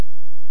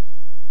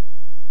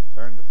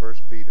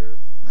First Peter,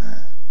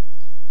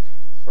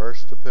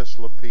 first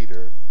epistle of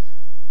Peter.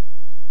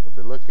 We'll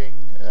be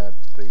looking at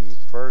the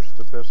first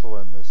epistle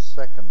and the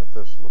second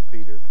epistle of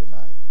Peter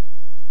tonight.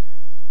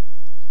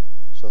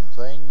 Some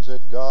things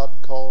that God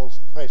calls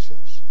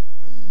precious.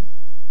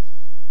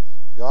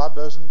 God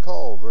doesn't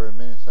call very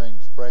many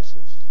things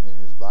precious in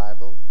His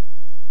Bible,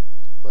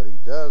 but He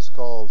does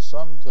call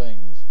some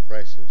things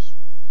precious,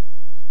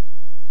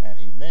 and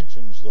He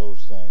mentions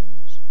those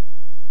things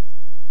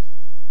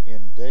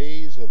in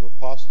days of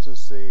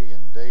apostasy, in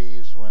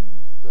days when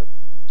the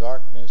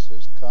darkness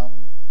has come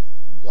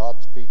and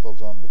God's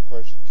people's under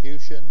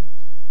persecution,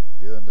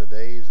 during the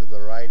days of the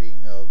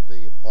writing of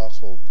the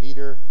Apostle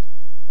Peter,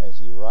 as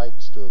he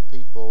writes to a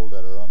people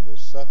that are under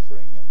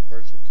suffering and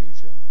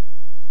persecution,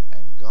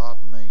 and God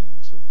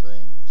names some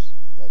things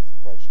that's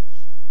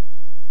precious.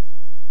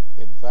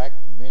 In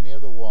fact, many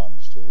of the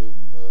ones to whom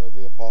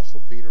the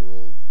Apostle Peter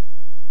wrote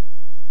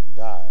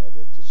died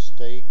at the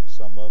stake.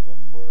 Some of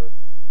them were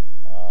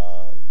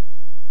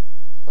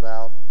put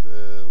out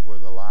where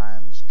the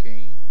lions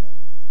came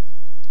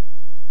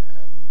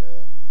and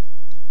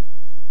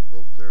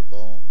broke their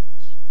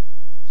bones.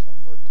 Some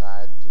were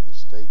tied to the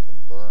stake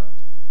and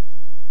burned.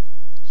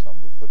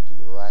 Some were put to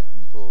the rack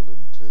and pulled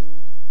in two.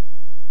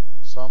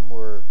 Some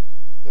were,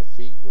 their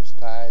feet was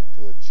tied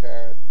to a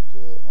chariot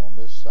on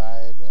this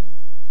side, and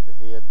the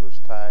head was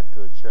tied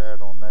to a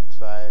chariot on that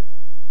side,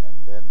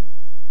 and then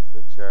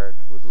the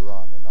chariots would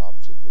run in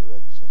opposite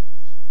directions.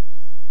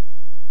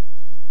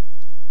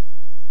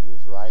 He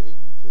was writing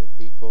to a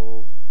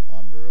people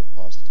under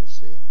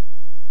apostasy.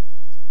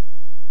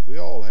 We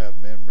all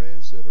have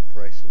memories that are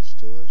precious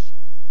to us.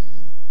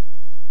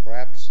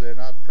 Perhaps they're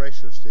not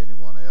precious to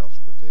anyone else,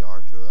 but they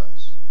are to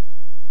us.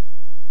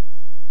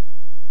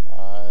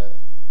 I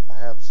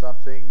have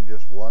something,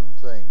 just one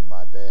thing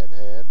my dad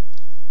had,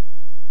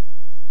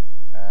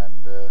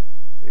 and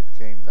it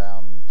came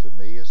down to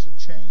me as a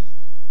chain.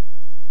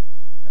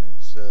 And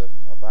it's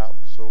about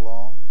so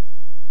long,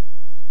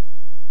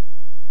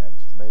 and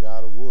it's made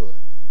out of wood.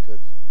 He took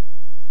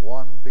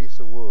one piece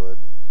of wood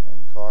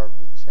and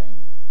carved a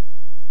chain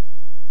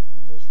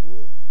in this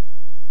wood.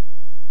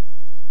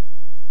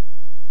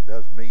 It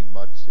doesn't mean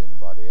much to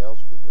anybody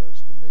else, but it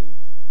does to me.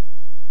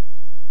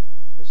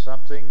 It's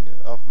something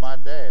of my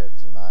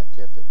dad's, and I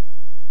kept it.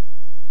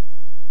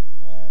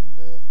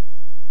 And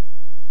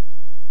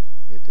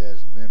it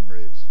has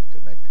memories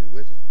connected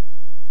with it.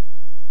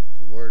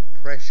 The word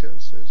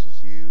precious, as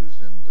is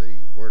used in the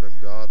Word of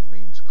God,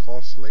 means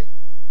costly,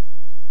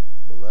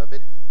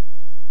 beloved,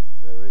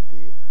 very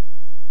dear.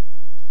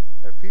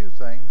 There are few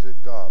things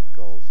that God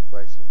calls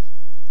precious,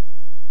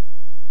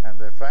 and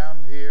they're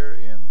found here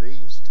in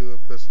these two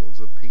epistles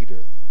of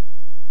Peter.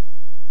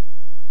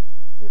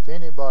 If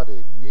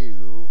anybody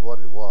knew what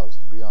it was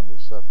to be under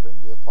suffering,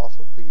 the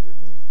Apostle Peter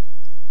knew.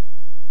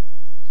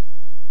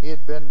 He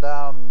had been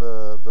down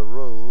the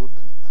road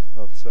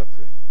of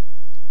suffering.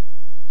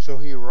 So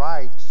he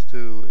writes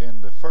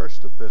in the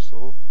first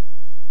epistle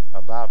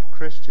about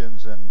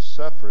Christians and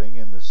suffering.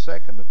 In the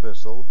second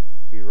epistle,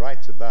 he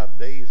writes about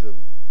days of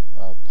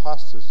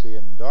apostasy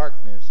and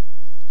darkness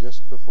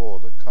just before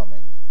the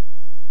coming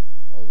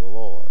of the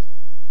Lord.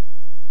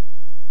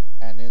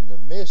 And in the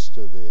midst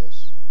of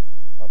this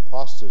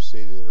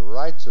apostasy that he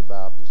writes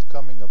about is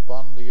coming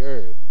upon the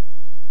earth,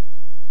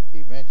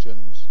 he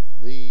mentions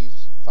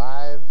these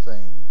 5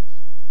 things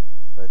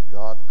that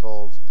God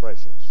calls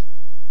precious.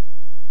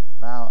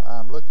 Now,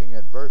 I'm looking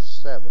at verse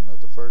 7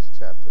 of the first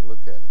chapter.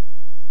 Look at it.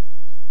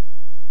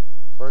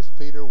 1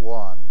 Peter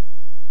 1,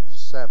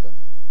 7.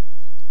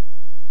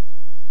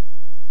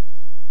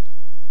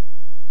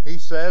 He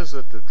says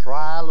that the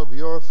trial of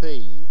your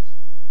faith,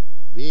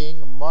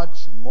 being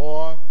much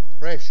more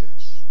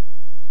precious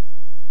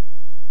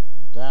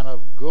than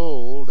of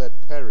gold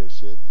that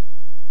perisheth,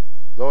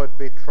 though it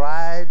be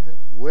tried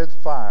with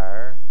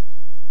fire,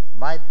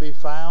 might be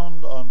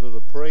found unto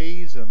the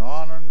praise and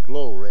honor and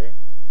glory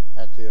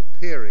at the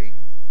appearing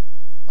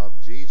of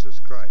Jesus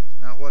Christ.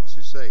 Now what's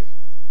he saying?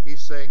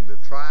 He's saying the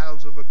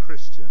trials of a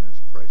Christian is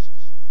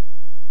precious.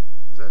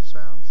 Does that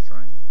sound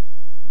strange?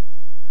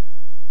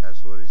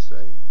 That's what he's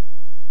saying.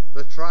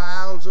 The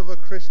trials of a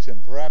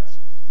Christian. Perhaps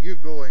you're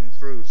going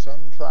through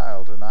some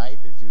trial tonight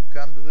as you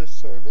come to this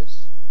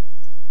service,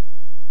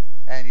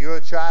 and you're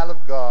a child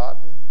of God.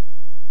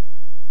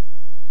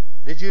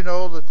 Did you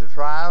know that the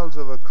trials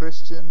of a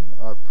Christian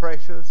are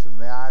precious in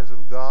the eyes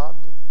of God?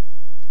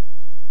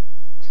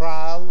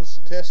 Trials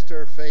test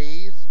our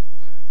faith,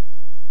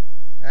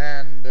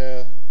 and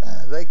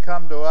they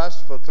come to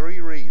us for 3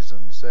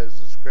 reasons, says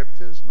the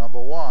Scriptures. Number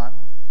 1,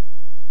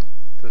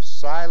 to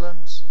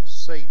silence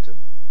Satan.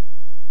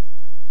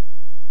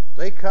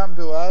 They come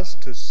to us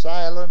to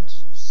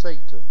silence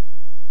Satan.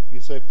 You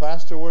say,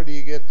 Pastor, where do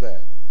you get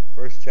that?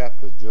 First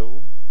chapter of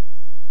Job.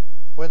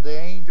 When the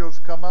angels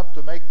come up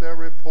to make their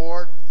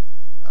report,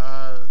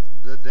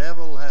 the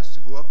devil has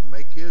to go up and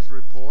make his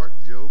report,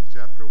 Job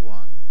chapter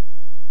 1.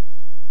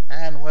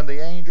 And when the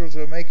angels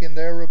are making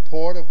their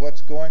report of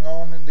what's going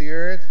on in the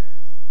earth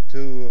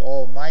to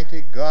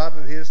Almighty God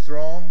at His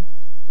throne,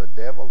 the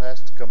devil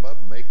has to come up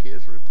and make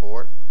his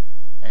report,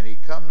 and he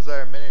comes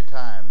there many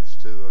times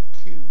to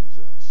accuse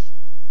us.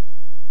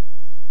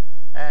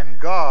 And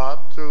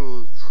God,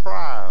 through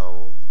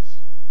trials,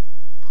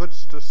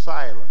 puts to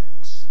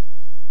silence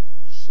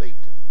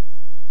Satan.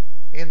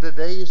 In the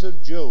days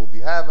of Job,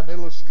 you have an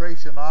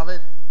illustration of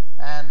it,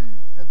 and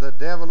the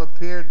devil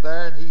appeared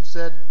there, and he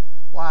said,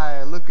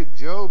 "Why, look at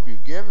Job, you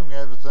give him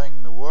everything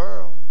in the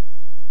world.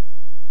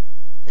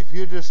 If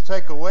you just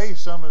take away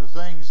some of the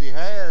things he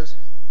has,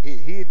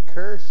 he'd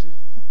curse you.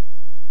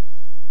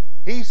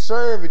 He's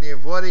serving you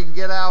for what he can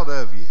get out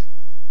of you."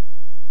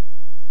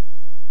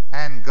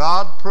 And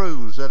God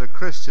proves that a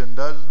Christian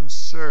doesn't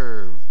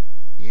serve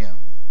him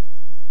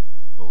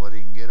for what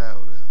he can get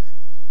out of it.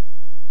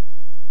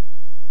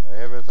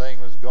 Everything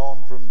was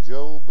gone from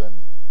Job, and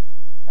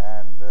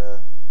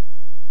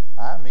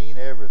I mean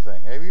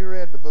everything. Have you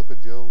read the book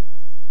of Job?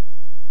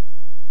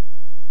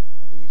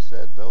 And he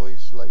said, "Though he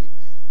slay me,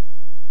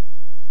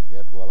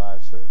 yet will I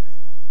serve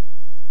him.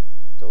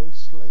 Though he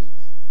slay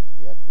me,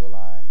 yet will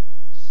I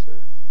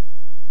serve him."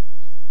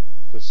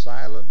 To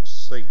silence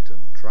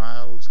Satan,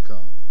 trials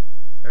come.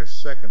 There's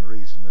a second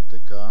reason that they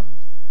come,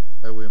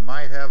 that we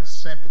might have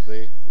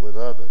sympathy with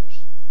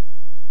others.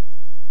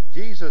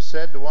 Jesus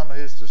said to one of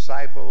his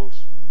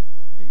disciples,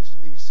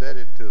 he said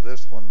it to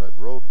this one that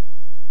wrote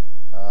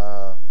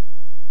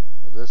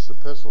this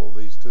epistle,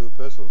 these two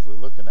epistles we're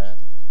looking at,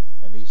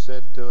 and he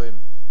said to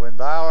him, "When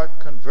thou art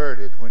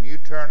converted, when you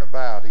turn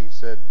about," he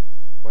said,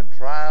 "when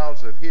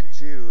trials have hit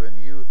you and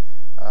you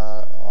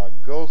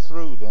go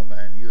through them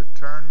and you're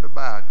turned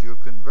about, you're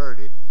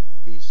converted,"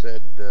 he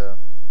said,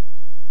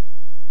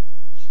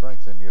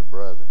 "strengthen your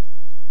brother.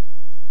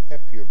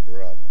 Help your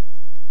brother."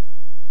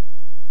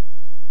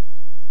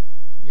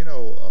 You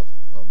know,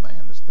 a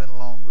man that's been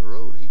along the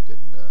road, he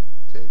can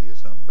tell you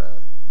something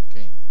about it,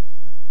 can't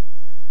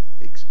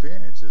he?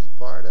 Experience is a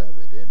part of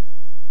it, isn't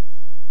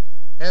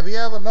it? Have you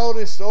ever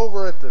noticed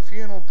over at the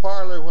funeral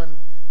parlor when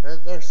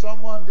there's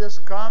someone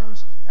just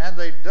comes and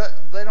they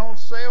don't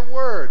say a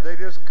word, they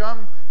just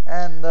come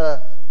and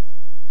they're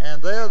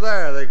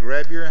there. They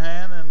grab your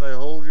hand and they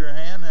hold your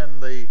hand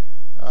and they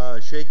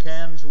shake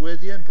hands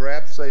with you, and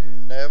perhaps they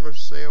never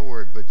say a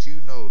word, but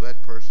you know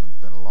that person's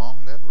been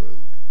along that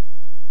road.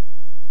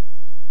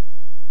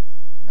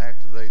 And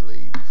after they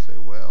leave, you say,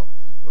 well,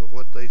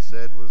 what they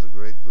said was a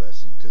great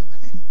blessing to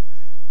me.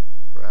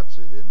 Perhaps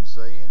they didn't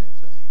say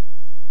anything,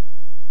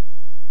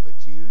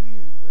 but you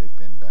knew they'd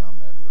been down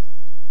that road.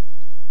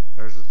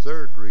 There's a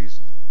third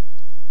reason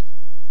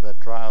that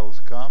trials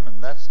come,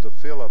 and that's to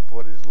fill up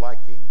what is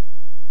lacking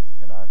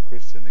in our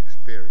Christian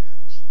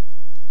experience.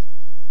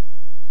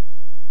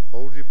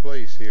 Hold your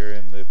place here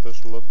in the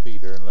Epistle of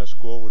Peter, and let's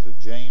go over to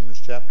James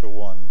chapter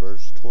 1,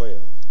 verse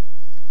 12.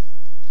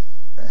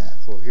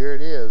 For here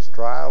it is,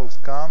 trials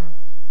come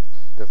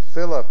to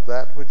fill up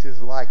that which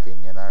is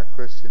lacking in our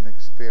Christian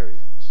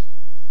experience.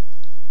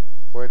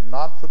 Were it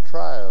not for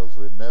trials,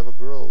 we'd never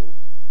grow.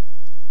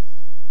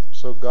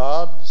 So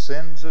God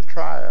sends the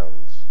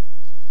trials.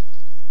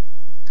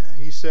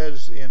 He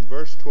says in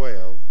verse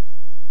 12,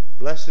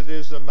 "Blessed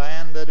is the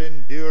man that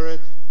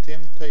endureth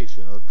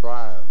temptation," or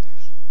trials.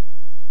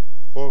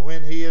 "For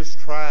when he is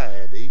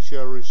tried, he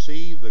shall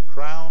receive the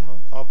crown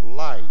of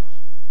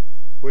life,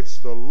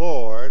 which the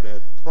Lord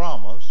hath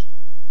promised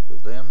to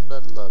them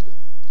that love him."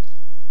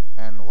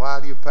 And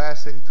while you're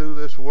passing through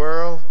this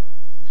world,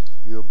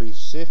 you'll be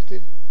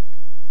sifted,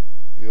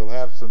 you'll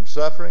have some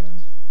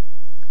suffering,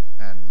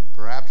 and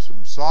perhaps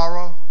some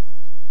sorrow,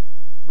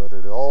 but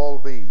it'll all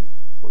be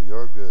for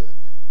your good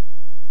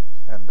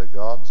and to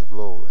God's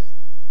glory.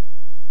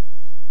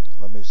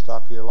 Let me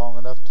stop here long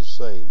enough to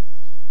say,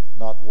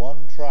 not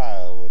one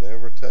trial would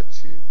ever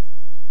touch you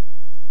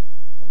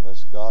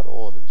unless God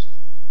orders it.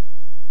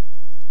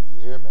 Do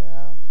you hear me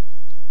now?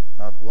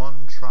 Not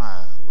one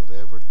trial would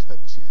ever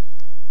touch you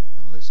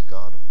unless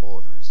God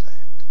orders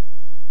that.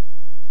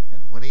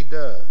 And when he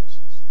does,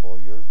 it's for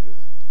your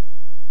good.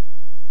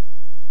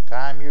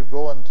 Time you're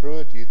going through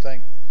it, you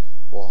think,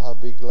 well, I'll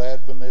be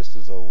glad when this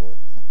is over.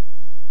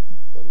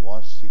 But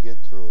once you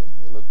get through it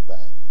and you look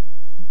back,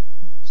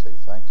 say,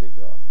 thank you,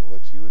 God, for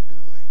what you were doing.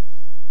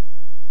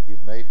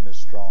 You've made me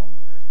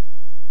stronger.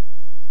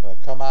 When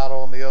I come out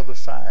on the other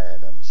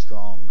side, I'm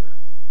stronger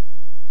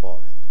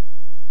for it.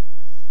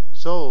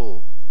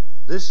 So,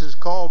 this is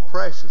called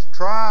precious.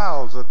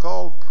 Trials are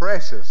called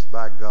precious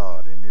by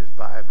God in his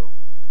Bible.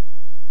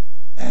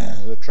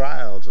 The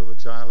trials of a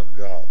child of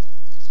God.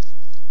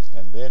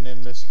 And then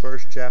in this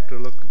first chapter,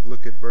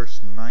 look at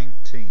verse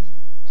 19.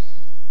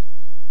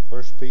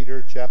 1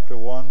 Peter chapter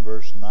 1,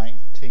 verse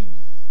 19.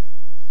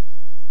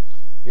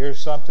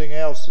 Here's something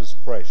else that's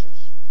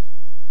precious.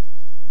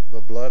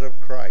 The blood of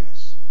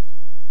Christ.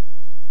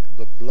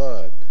 The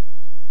blood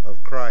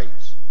of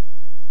Christ.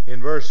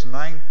 In verse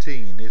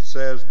 19 it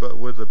says, but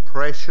with the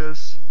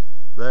precious,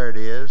 there it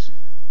is,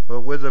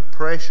 but with the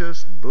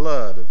precious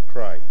blood of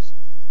Christ,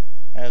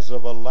 as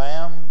of a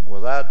lamb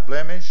without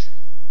blemish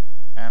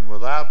and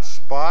without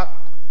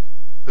spot,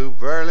 who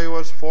verily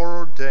was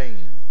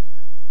foreordained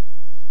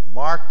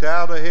marked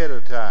out ahead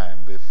of time,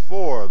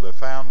 before the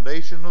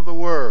foundation of the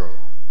world,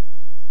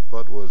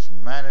 but was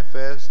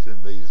manifest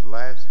in these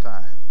last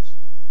times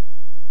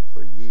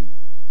for you.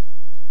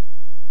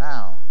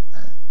 Now,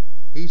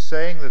 he's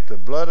saying that the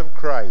blood of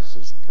Christ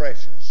is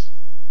precious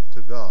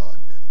to God.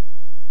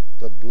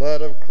 The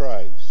blood of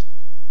Christ.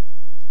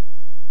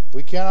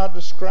 We cannot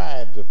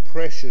describe the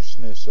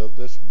preciousness of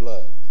this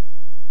blood.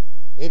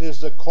 It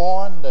is the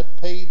coin that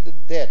paid the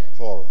debt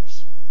for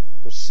us,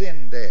 the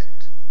sin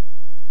debt.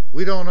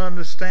 We don't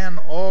understand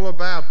all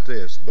about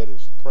this, but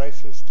it's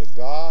precious to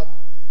God,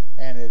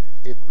 and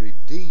it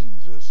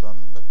redeems us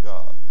unto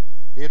God.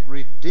 It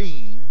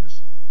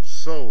redeems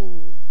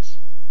souls.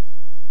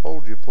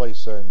 Hold your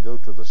place there and go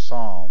to the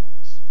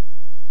Psalms.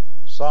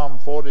 Psalm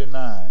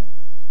 49,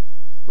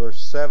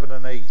 verse 7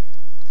 and 8.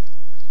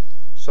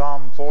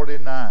 Psalm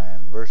 49,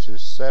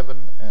 verses 7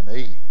 and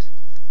 8.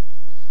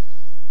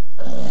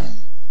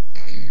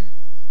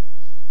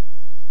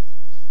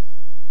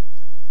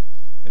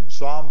 In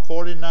Psalm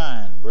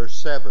 49, verse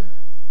 7,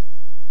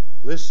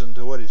 listen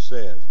to what he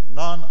says.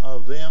 None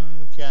of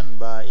them can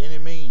by any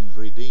means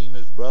redeem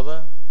his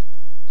brother,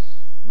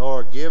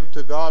 nor give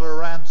to God a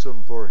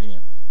ransom for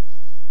him.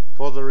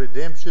 For the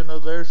redemption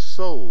of their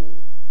soul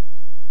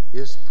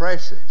is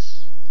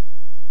precious,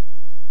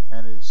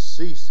 and it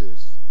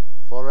ceases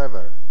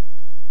forever.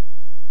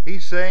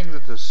 He's saying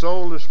that the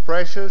soul is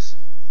precious,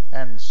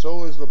 and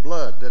so is the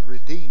blood that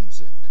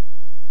redeems it.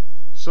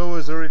 So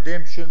is the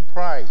redemption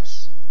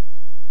price.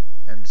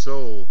 And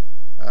so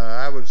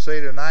I would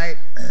say tonight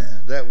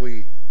that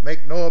we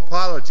make no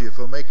apology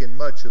for making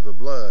much of the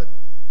blood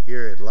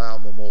here at Lau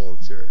Memorial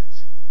Church.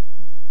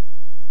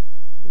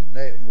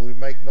 We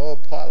make no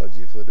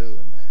apology for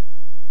doing that.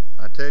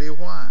 I tell you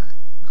why.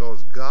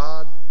 Because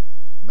God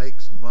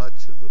makes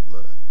much of the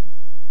blood.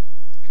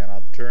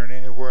 Cannot turn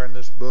anywhere in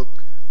this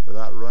book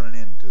without running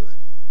into it.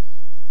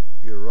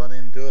 You run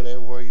into it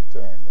everywhere you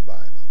turn, the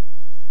Bible.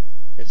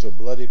 It's a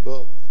bloody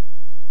book.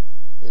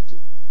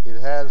 It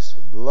has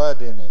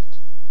blood in it.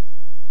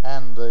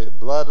 And the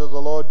blood of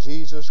the Lord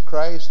Jesus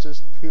Christ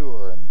is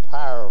pure and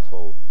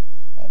powerful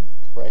and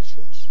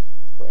precious,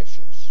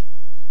 precious.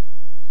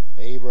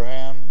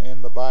 Abraham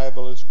in the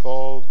Bible is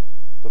called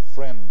the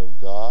friend of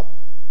God.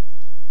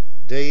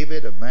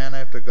 David, a man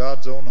after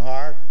God's own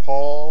heart.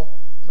 Paul,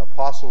 an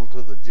apostle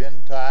to the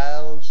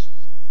Gentiles,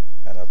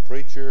 and a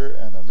preacher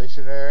and a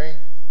missionary.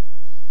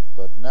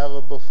 But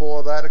never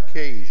before that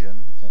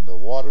occasion in the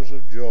waters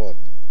of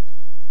Jordan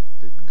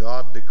did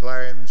God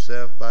declare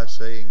himself by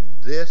saying,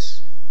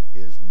 "This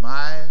is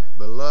my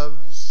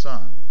beloved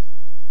Son,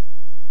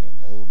 in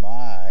whom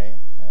I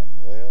am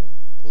well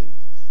pleased."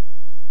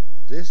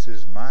 This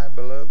is my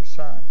beloved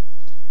Son.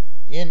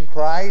 In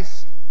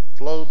Christ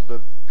flowed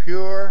the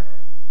pure,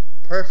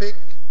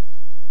 perfect,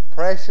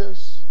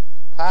 precious,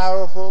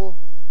 powerful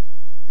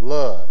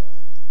blood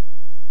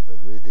that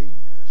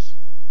redeemed us.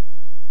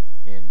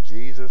 In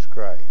Jesus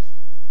Christ,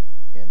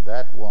 in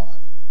that one.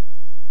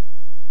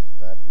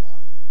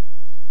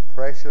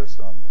 Precious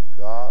unto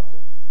God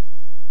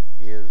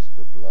is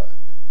the blood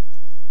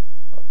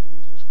of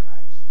Jesus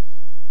Christ.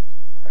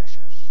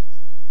 Precious.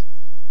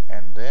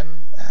 And then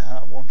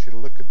I want you to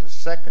look at the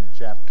second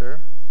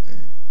chapter.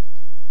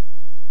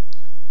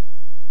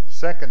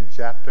 Second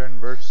chapter in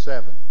verse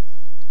 7.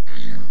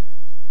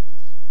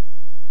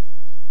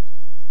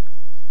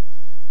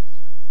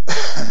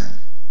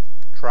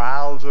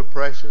 Trials are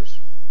precious.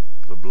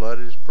 The blood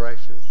is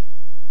precious.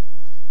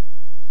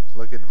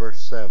 Look at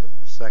verse 7,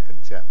 the second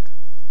chapter.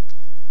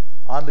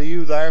 Unto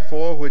you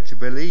therefore which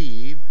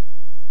believe,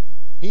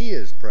 he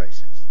is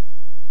precious.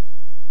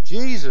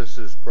 Jesus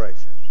is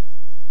precious.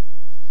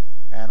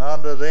 And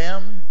unto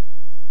them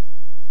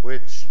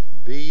which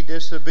be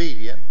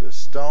disobedient, the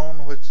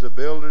stone which the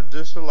builder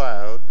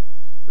disallowed,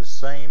 the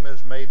same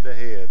is made the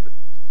head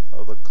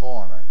of the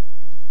corner.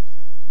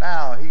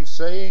 Now he's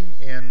saying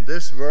in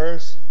this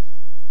verse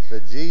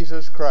that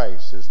Jesus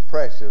Christ is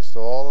precious to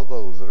all of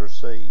those that are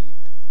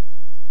saved.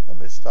 Let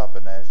me stop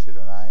and ask you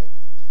tonight,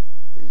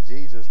 is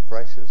Jesus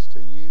precious to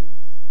you?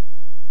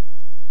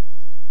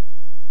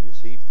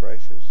 Is he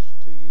precious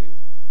to you?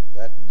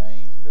 That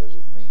name, does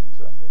it mean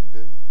something to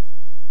you?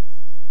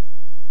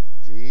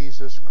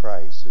 Jesus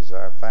Christ is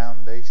our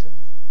foundation.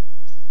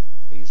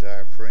 He's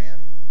our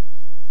friend.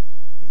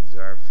 He's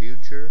our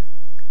future.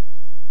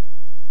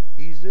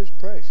 He's this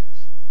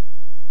precious.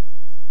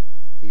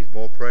 He's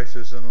more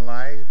precious than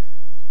life,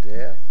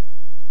 death.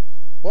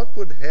 What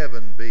would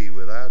heaven be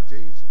without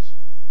Jesus?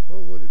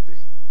 What would it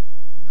be?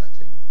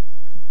 Nothing.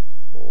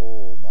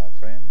 Oh, my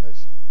friend,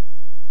 listen.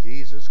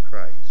 Jesus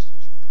Christ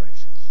is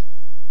precious.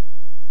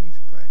 He's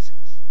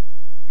precious.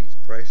 He's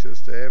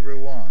precious to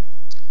everyone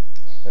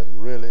that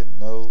really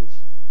knows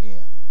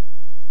him.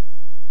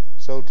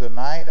 So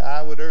tonight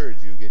I would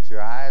urge you, get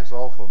your eyes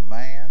off of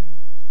man.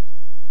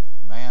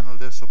 Man will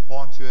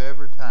disappoint you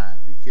every time.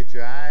 You get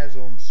your eyes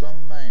on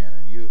some man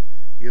and you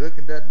look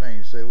at that man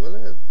and say,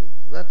 well,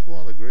 that's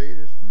one of the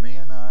greatest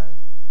men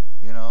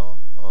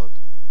or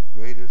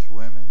greatest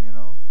women,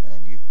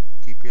 and you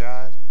keep your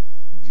eyes,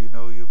 did you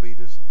know you'll be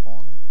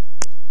disappointed?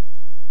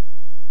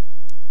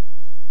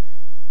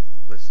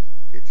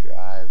 Get your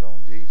eyes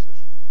on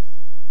Jesus.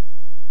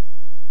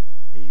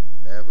 He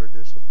never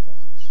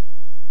disappoints.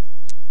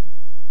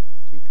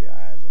 Keep your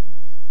eyes on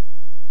Him.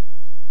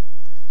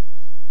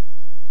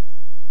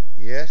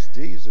 Yes,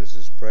 Jesus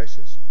is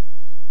precious.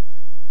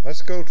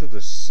 Let's go to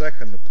the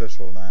second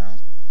epistle now.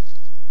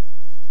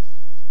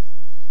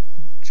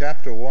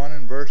 Chapter 1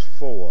 and verse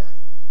 4.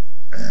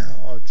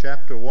 Or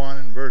chapter 1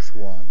 and verse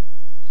 1.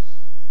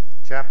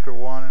 Chapter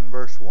 1 and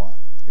verse 1.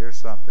 Here's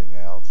something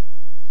else.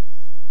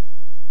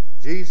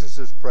 Jesus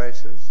is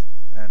precious,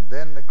 and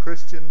then the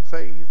Christian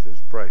faith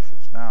is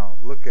precious. Now,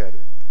 look at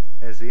it.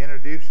 As he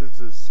introduces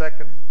his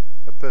second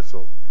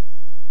epistle,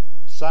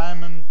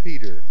 Simon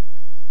Peter.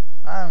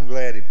 I'm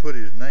glad he put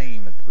his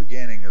name at the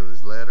beginning of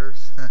his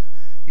letters.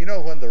 You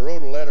know, when they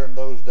wrote a letter in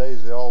those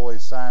days, they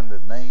always signed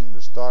a name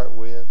to start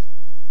with.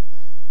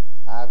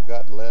 I've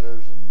got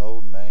letters and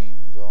no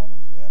names on them,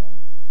 you know.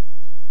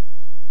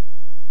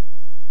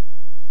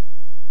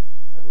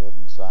 They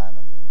wouldn't sign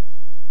them, you know.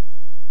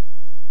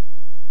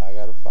 I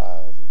got a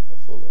file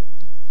full of them.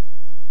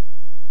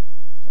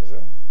 That's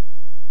right.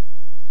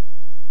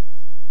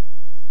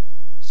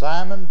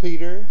 Simon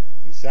Peter,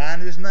 he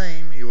signed his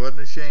name. He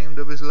wasn't ashamed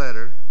of his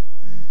letter.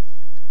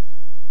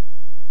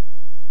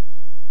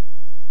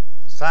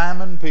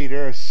 Simon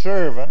Peter, a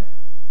servant,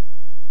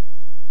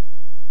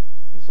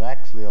 is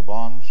actually a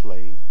bond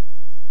slave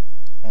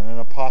and an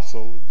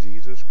apostle of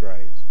Jesus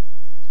Christ,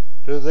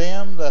 to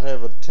them that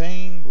have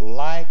attained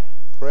like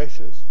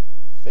precious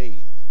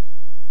faith.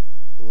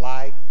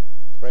 Like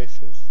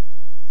precious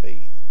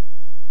faith.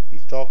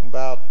 He's talking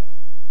about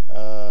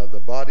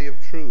the body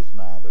of truth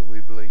now that we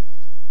believe.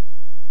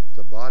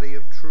 The body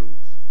of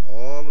truth.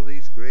 All of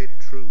these great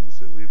truths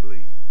that we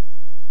believe.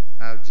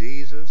 How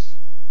Jesus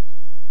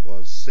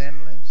was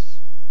sinless,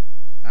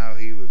 how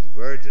he was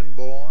virgin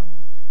born,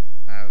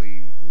 how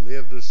he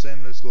lived a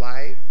sinless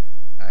life,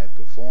 how he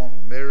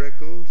performed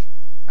miracles,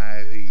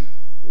 how he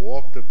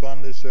walked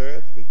upon this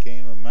earth,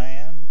 became a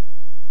man,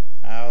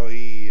 how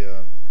he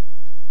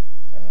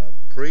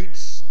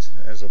preached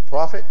as a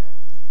prophet,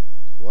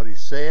 what he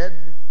said,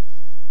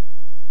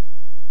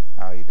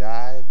 how he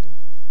died,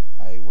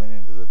 how he went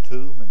into the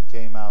tomb and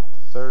came out the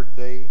third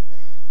day,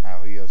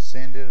 how he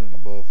ascended and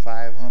above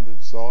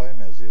 500 saw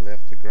him as he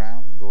left the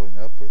ground going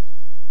upward,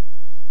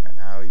 and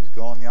how he's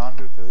gone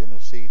yonder to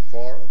intercede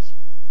for us,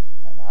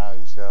 and how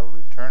he shall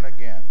return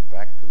again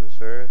back to this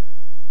earth,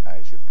 how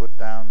he shall put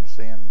down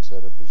sin and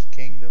set up his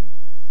kingdom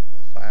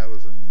for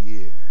 1,000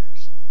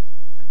 years,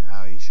 and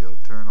how he shall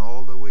turn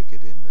all the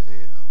wicked into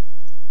hell.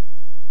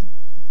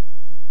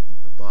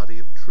 The body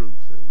of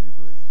truth that we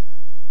believe.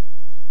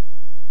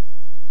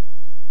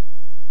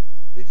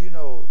 Did you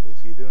know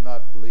if you do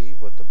not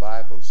believe what the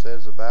Bible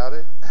says about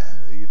it,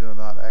 you do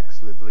not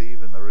actually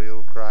believe in the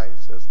real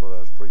Christ? That's what I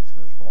was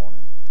preaching this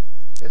morning.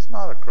 It's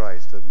not a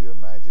Christ of your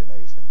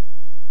imagination.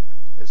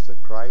 It's the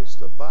Christ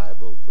the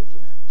Bible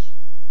presents.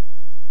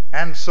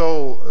 And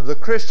so the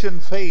Christian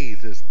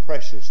faith is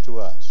precious to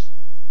us.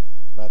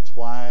 That's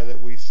why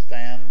that we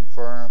stand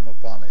firm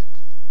upon it.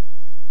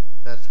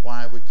 That's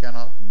why we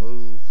cannot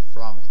move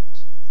from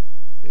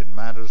it. It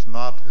matters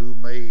not who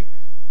may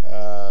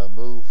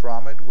move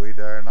from it. We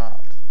dare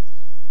not.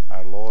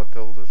 Our Lord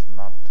told us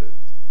not to.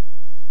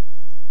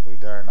 We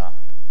dare not.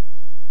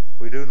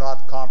 We do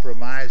not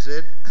compromise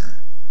it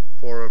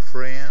for a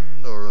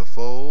friend or a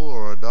foe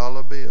or a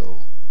dollar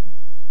bill.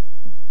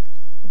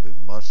 We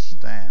must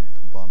stand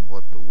upon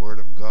what the Word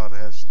of God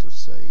has to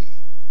say.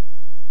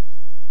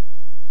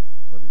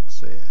 What it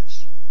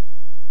says.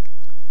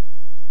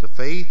 The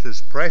faith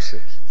is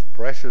precious. It's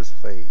precious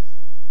faith.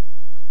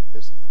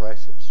 It's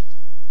precious.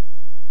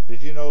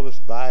 Did you know this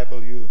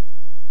Bible you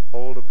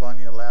hold upon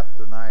your lap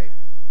tonight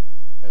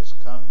has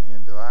come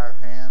into our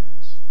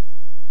hands?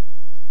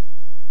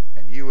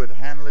 And you would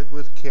handle it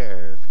with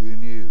care if you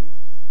knew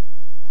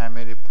how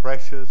many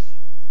precious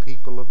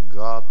people of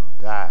God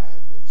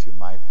died that you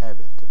might have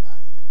it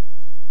tonight.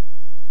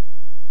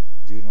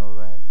 Did you know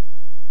that?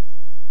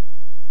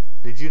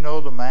 Did you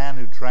know the man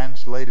who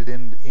translated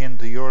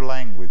into your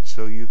language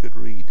so you could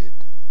read it?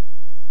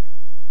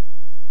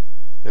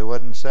 They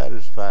wasn't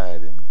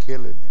satisfied in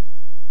killing him.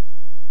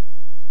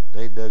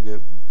 They dug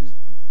up his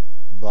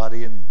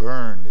body and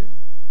burned him,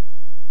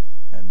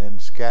 and then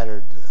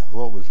scattered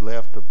what was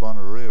left upon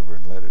a river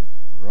and let it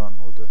run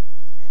with the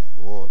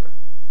water.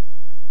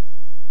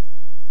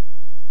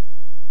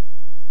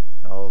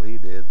 All he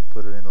did was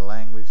put it in a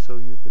language so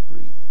you could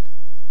read it.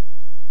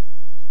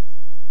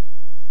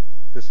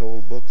 This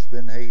old book's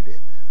been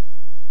hated.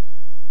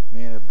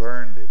 Men have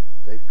burned it.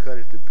 They've cut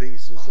it to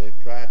pieces.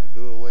 They've tried to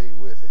do away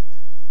with it.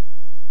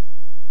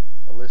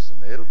 Well, listen,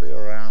 it'll be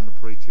around to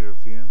preach your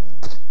funeral.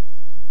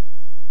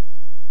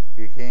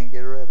 You can't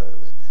get rid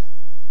of it.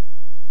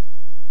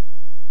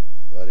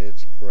 But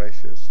it's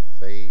precious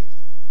faith,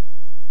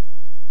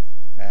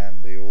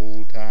 and the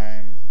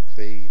old-time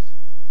faith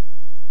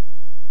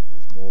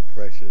is more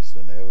precious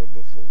than ever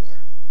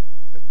before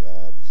to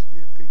God's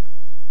dear people.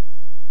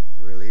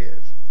 It really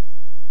is.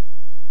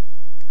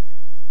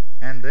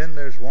 And then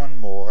there's one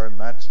more, and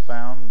that's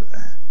found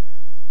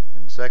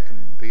in 2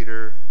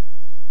 Peter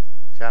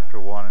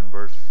chapter 1 and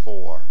verse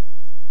 4.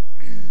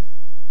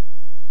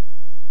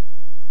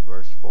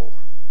 Verse 4.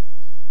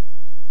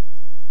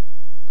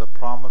 The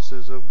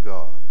promises of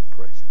God are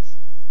precious.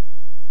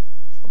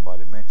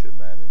 Somebody mentioned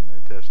that in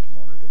their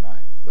testimony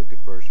tonight. Look at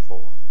verse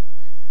 4.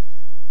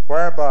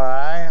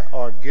 Whereby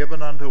are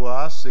given unto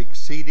us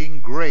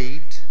exceeding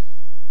great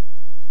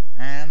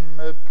and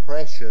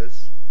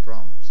precious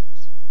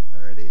promises.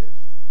 There it is.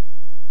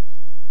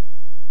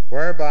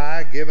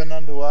 Whereby given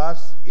unto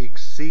us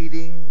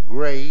exceeding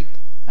great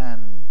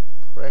and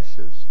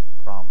precious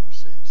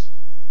promises,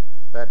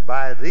 that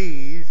by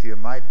these you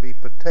might be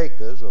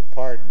partakers or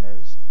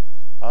partners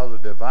of the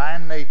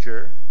divine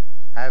nature,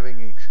 having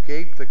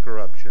escaped the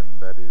corruption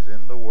that is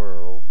in the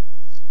world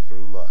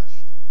through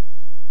lust.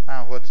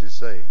 Now what's he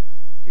saying?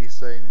 He's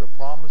saying the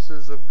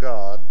promises of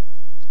God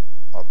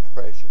are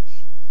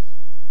precious.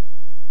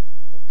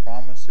 The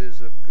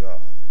promises of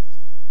God.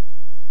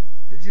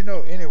 Did you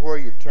know anywhere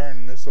you turn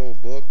in this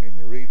old book and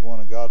you read one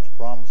of God's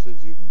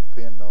promises, you can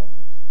depend on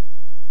it?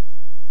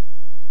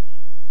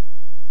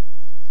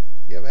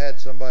 You ever had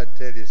somebody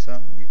tell you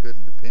something you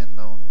couldn't depend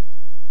on it?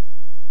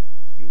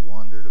 You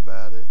wondered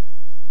about it?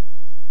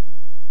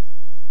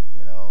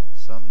 You know,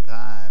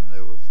 sometimes they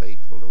were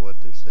faithful to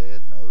what they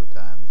said, and other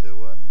times they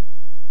wasn't.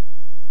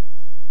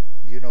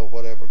 You know,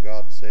 whatever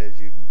God says,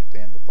 you can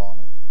depend upon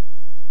it.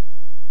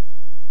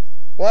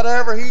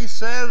 Whatever He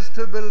says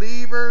to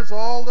believers,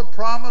 all the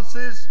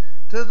promises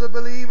to the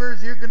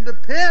believers, you can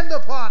depend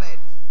upon it.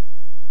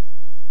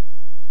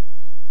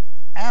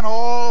 And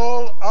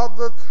all of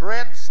the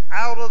threats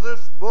out of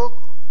this book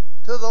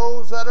to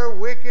those that are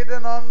wicked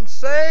and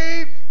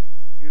unsaved,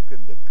 you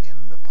can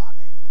depend upon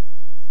it.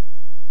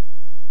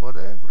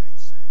 Whatever He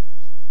says.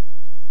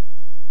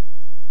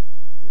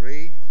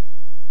 Great,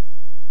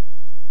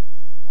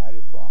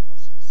 mighty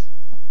promises.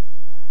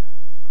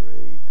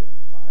 Great and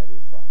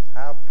mighty promises.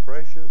 How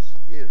precious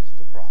is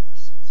the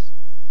promises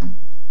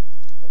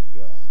of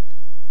God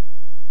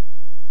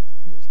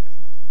to His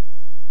people.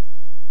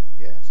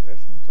 Yes, there's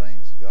some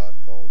things God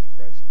calls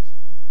precious.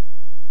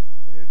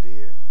 They're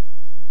dear.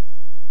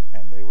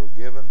 And they were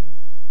given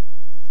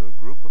to a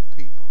group of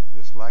people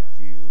just like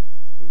you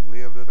who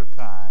lived at a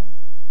time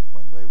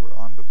when they were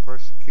under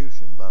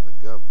persecution by the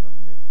government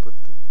and put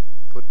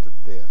to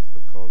death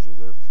because of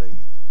their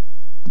faith.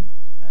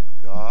 And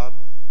God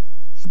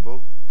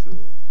spoke to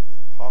the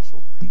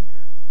Apostle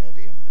Peter, had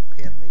him to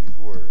pen these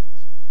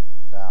words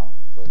down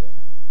for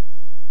them.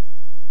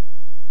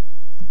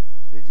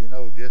 Did you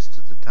know just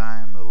at the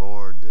time the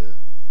Lord,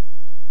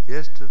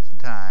 just at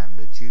the time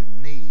that you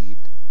need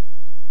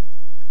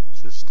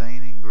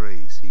sustaining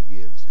grace, He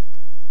gives it.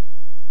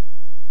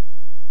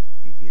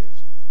 He gives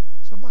it.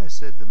 Somebody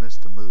said to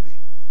Mr. Moody,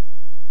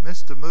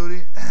 Mr.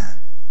 Moody,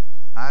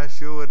 I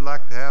sure would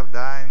like to have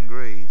dying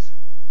grace.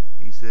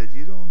 He said,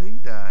 you don't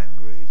need dying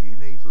grace. You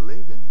need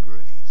living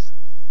grace.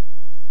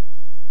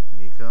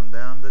 When you come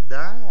down to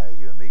die,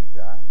 you'll need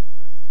dying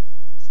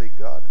grace. See,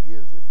 God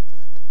gives it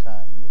at the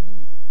time you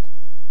need it.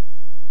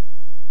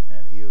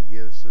 And He'll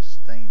give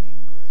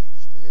sustaining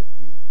grace to help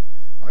you.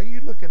 Are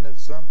you looking at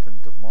something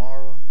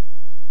tomorrow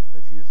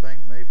that you think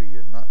maybe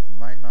you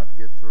might not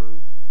get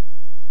through?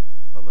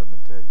 Well, let me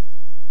tell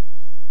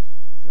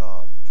you,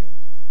 God can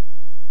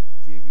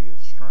give you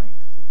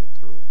strength to get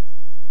through it.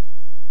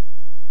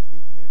 He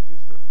can help you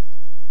through it.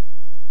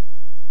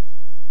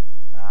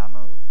 Now, I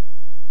know.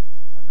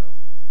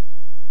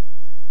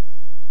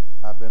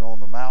 I've been on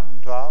the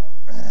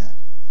mountaintop,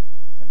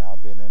 and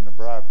I've been in the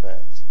briar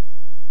patch.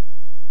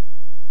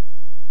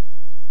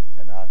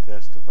 And I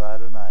testify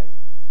tonight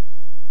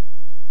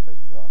that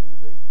God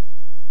is able.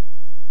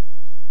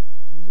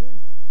 He's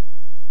able.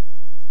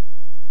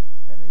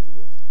 And He's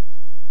willing.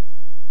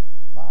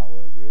 My,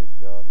 what a great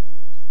God He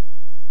is.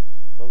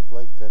 Brother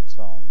Blake, that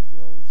song that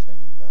you're always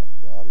singing about,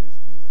 God is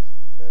good.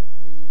 I'm telling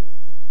you, He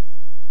is.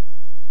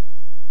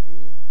 He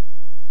is.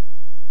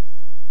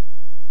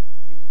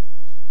 He is.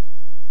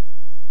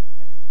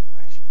 And He's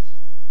precious.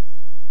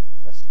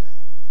 Let's stand.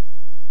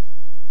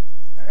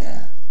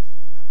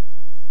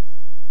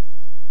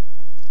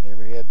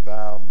 Every head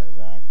bowed and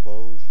every eye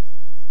closed.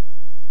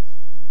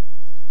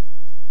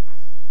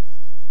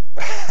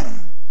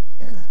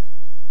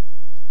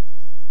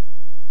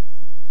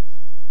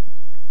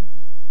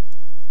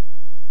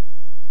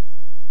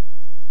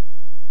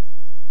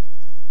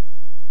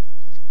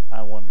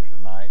 I wonder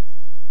tonight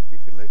if you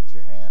could lift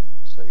your hand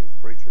and say,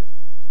 Preacher,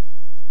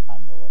 I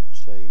know I'm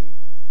saved.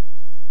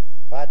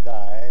 If I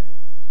died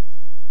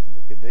in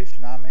the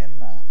condition I'm in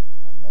now,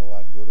 I know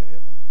I'd go to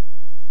heaven.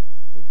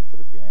 Would you put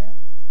up your hand?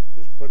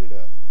 Just put it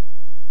up.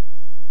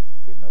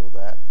 If you know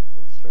that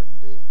for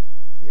certainty,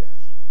 yes.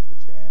 Put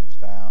your hands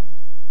down.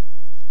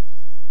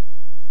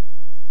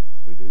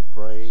 We do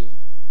pray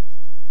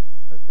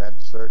that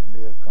that certainty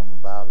will come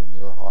about in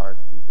your